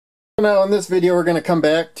Now in this video we're going to come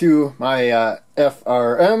back to my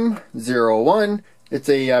FRM01. It's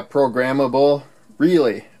a programmable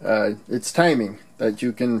relay. It's timing that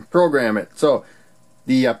you can program it. So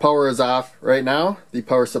the power is off right now. The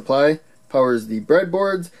power supply powers the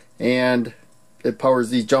breadboards and it powers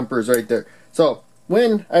these jumpers right there. So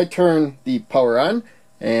when I turn the power on,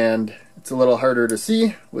 and it's a little harder to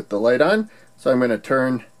see with the light on, so I'm going to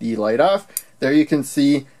turn the light off. There you can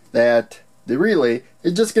see that the relay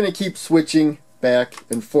is just going to keep switching back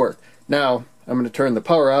and forth. Now I'm going to turn the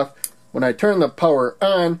power off. When I turn the power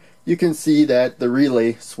on, you can see that the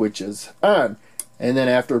relay switches on, and then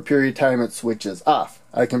after a period of time it switches off.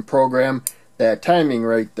 I can program that timing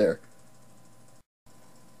right there.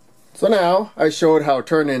 So now I showed how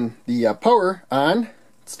turning the power on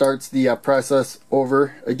starts the process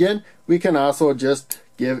over again. We can also just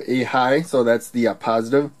give a high, so that's the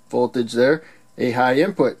positive voltage there, a high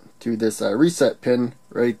input to this reset pin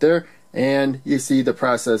right there, and you see the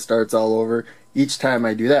process starts all over each time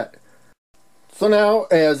I do that. So now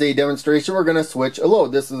as a demonstration we're going to switch a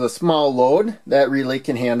load. This is a small load. That relay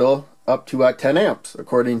can handle up to 10 amps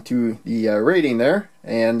according to the rating there,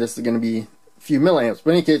 and this is going to be a few milliamps.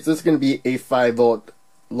 But in any case, this is going to be a 5 volt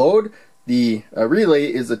load. The relay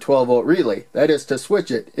is a 12 volt relay. That is to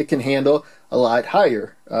switch it. It can handle a lot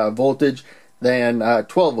higher voltage than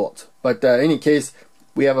 12 volts. But in any case,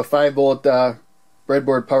 we have a 5 volt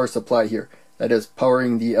breadboard power supply here that is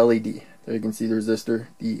powering the LED. There you can see the resistor,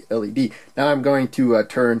 the LED. Now I'm going to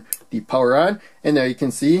turn the power on, and there you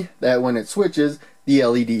can see that when it switches, the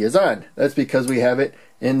LED is on. That's because we have it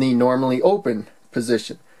in the normally open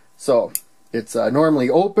position. So it's normally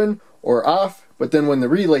open or off, but then when the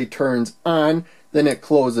relay turns on, then it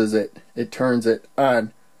closes it. It turns it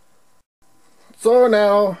on. So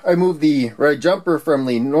now I move the right jumper from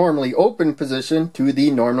the normally open position to the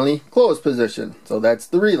normally closed position. So that's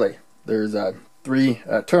the relay. There's 3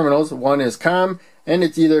 terminals. One is COM, and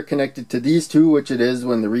it's either connected to these two, which it is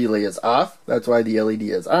when the relay is off. That's why the LED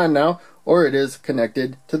is on now. Or it is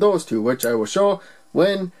connected to those two, which I will show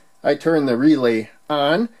when I turn the relay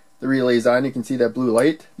on. The relay is on. You can see that blue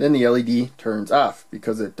light. Then the LED turns off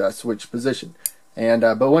because it switched position. And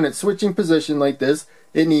but when it's switching position like this,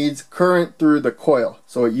 it needs current through the coil,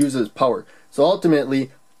 so it uses power. So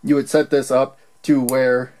ultimately, you would set this up to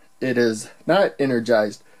where it is not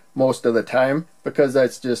energized most of the time, because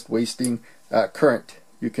that's just wasting current.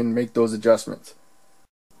 You can make those adjustments.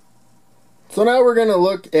 So now we're going to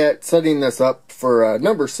look at setting this up for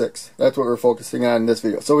number 6. That's what we're focusing on in this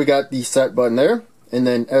video. So we got the set button there, and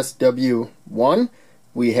then SW1,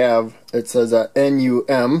 we have, it says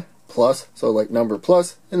NUM plus, so like number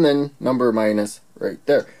plus, and then number minus right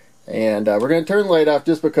there. And we're going to turn the light off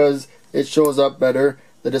just because it shows up better,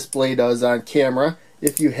 the display does on camera,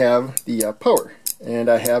 if you have the power. And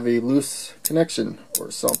I have a loose connection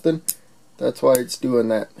or something. That's why it's doing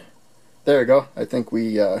that. There we go. I think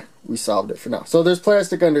we solved it for now. So there's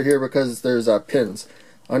plastic under here because there's pins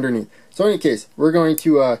underneath. So in any case, we're going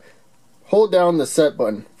to hold down the set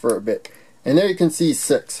button for a bit. And there you can see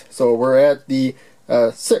 6. So we're at the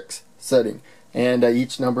 6 setting. And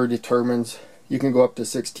each number determines, you can go up to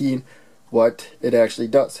 16, what it actually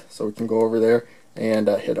does. So we can go over there and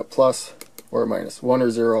hit a plus or a minus, 1 or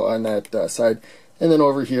 0 on that side. And then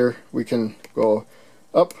over here we can go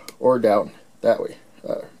up or down that way.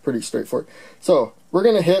 Pretty straightforward. So we're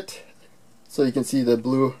going to hit, so you can see the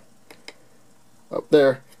blue up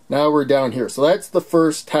there. Now we're down here. So that's the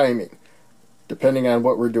first timing, depending on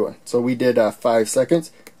what we're doing. So we did 5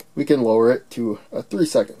 seconds. We can lower it to 3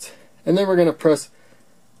 seconds. And then we're going to press,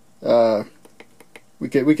 we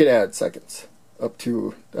could add seconds up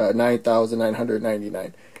to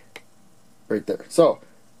 9,999 right there. So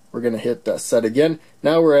we're going to hit set again.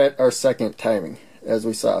 Now we're at our second timing, as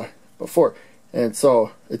we saw before. And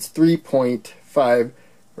so it's 3.5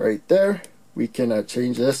 right there. We can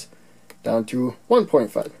change this down to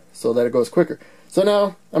 1.5 so that it goes quicker. So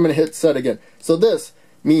now I'm going to hit set again. So this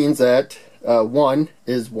means that 1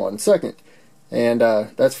 is 1 second. And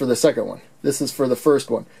that's for the second one. This is for the first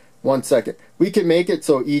one, 1 second. We can make it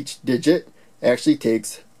so each digit actually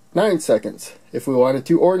takes 9 seconds if we wanted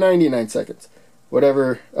to, or 99 seconds.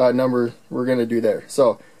 Whatever number we're going to do there.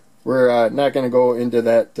 So we're not going to go into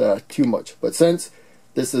that too much. But since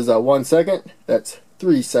this is 1 second, that's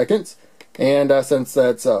 3 seconds. And since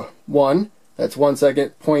that's 1, that's 1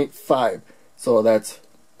 second, 0.5. So that's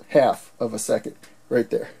half of a second right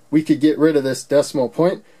there. We could get rid of this decimal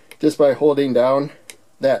point just by holding down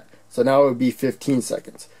that. So now it would be 15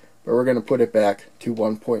 seconds. But we're going to put it back to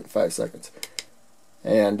 1.5 seconds.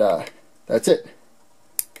 And that's it.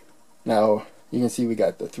 Now you can see we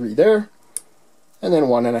got the 3 there. and then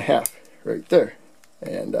 1.5 right there.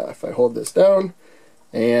 And if I hold this down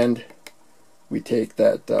and we take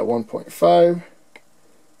that 1.5,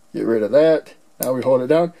 get rid of that. Now we hold it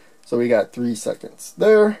down, so we got 3 seconds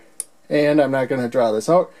there. And I'm not going to draw this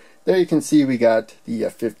out. There you can see we got the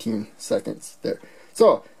 15 seconds there.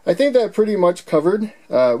 So I think that pretty much covered.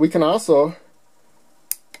 We can also,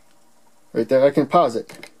 right there, I can pause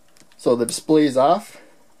it. So the display's off,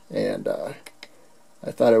 and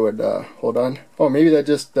I thought it would, hold on. Oh, maybe that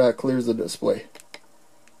just clears the display.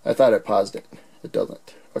 I thought it paused it. It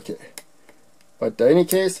doesn't. Okay. But in any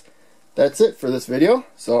case, that's it for this video.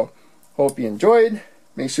 So hope you enjoyed.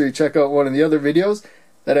 Make sure you check out one of the other videos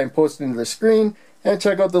that I'm posting to the screen, and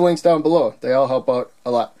check out the links down below. They all help out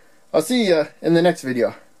a lot. I'll see you in the next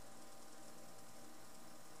video.